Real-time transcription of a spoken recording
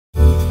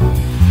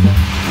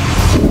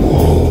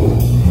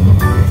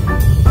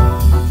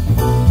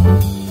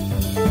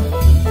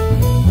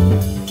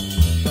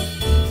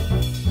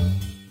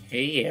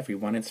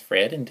everyone, it's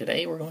Fred, and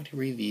today we're going to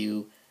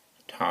review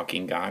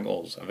talking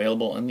goggles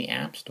available in the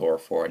App Store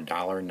for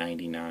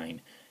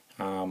 $1.99.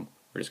 We're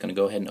just going to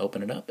go ahead and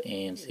open it up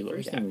and see what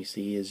we got. The first thing we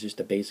see is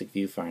just a basic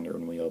viewfinder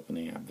when we open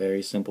the app.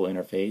 Very simple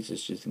interface.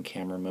 It's just in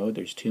camera mode.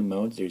 There's two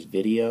modes. There's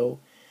video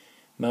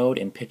mode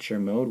and picture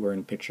mode. We're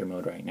in picture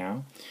mode right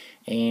now.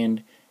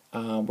 And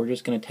we're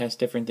just going to test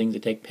different things to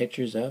take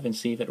pictures of and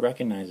see if it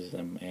recognizes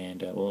them.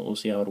 And we'll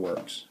see how it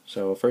works.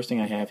 So first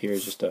thing I have here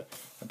is just a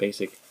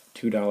basic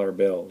 $2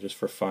 bill. Just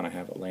for fun, I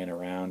have it laying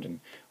around and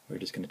we're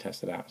just going to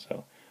test it out.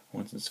 So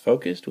once it's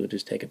focused, we'll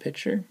just take a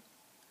picture,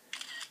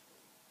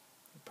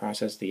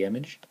 process the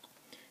image.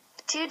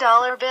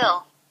 $2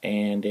 bill.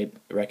 And it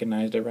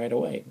recognized it right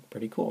away.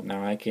 Pretty cool.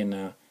 Now I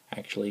can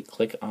actually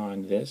click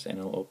on this and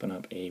it'll open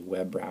up a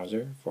web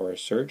browser for a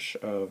search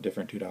of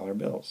different $2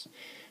 bills.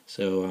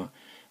 So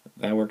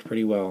that worked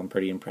pretty well. I'm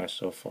pretty impressed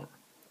so far.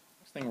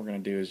 Next thing we're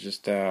going to do is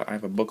just, I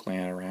have a book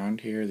laying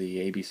around here,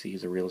 the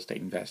ABCs of Real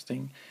Estate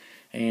Investing.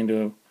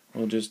 And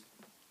we'll just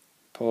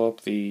pull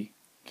up the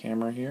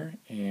camera here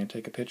and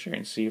take a picture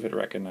and see if it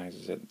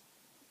recognizes it.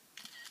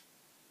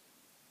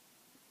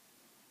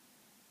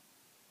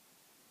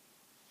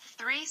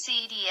 Three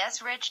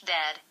CDS Rich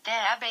Dad, the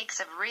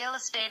basics of real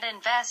estate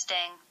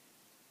investing.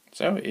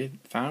 So it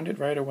found it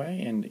right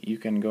away, and you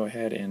can go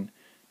ahead and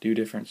do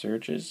different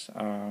searches.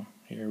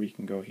 Here we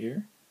can go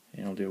here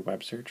and it'll do a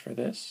web search for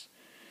this.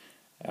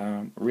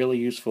 Really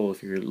useful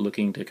if you're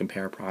looking to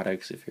compare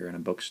products, if you're in a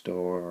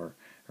bookstore or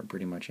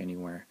pretty much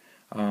anywhere.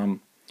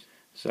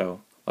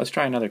 So let's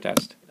try another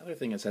test. Another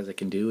thing it says it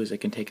can do is it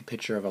can take a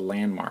picture of a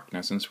landmark.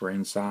 Now since we're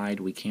inside,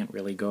 we can't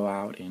really go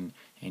out and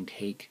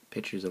take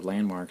pictures of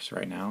landmarks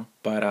right now,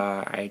 but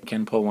I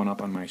can pull one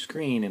up on my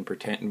screen and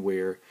pretend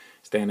we're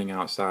standing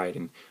outside,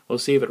 and we'll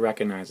see if it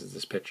recognizes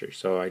this picture.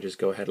 So I just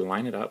go ahead and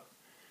line it up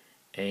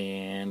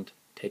and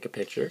take a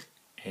picture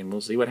and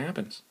we'll see what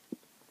happens.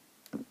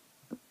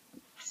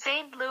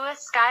 St. Louis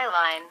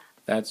skyline.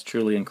 That's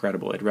truly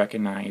incredible. It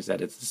recognized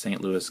that it's the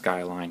St. Louis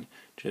skyline.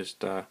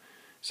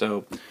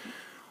 So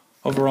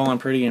overall, I'm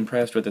pretty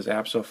impressed with this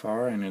app so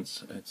far, and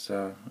it's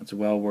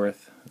well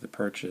worth the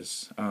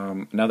purchase.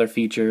 Another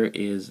feature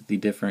is the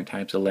different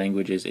types of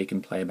languages it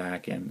can play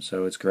back in.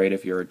 So it's great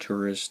if you're a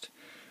tourist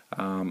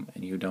and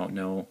you don't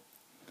know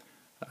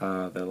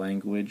the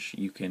language.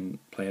 You can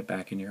play it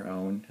back in your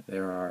own.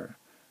 There are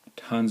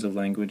tons of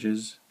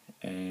languages,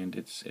 and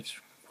it's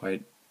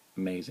quite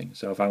amazing.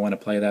 So if I want to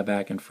play that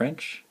back in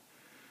French,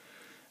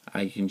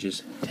 I can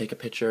just take a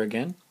picture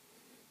again.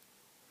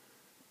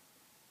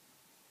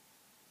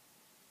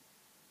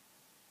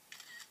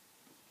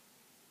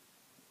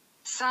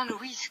 St.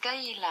 Louis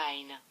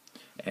skyline.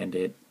 And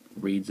it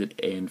reads it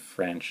in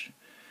French.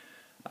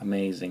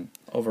 Amazing.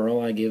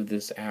 Overall, I give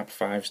this app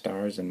 5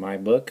 stars in my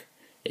book.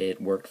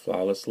 It worked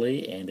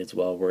flawlessly, and it's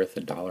well worth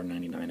the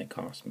 $1.99 it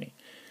cost me.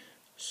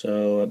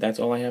 So that's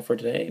all I have for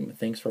today.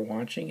 Thanks for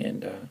watching,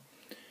 and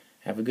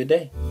have a good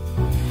day.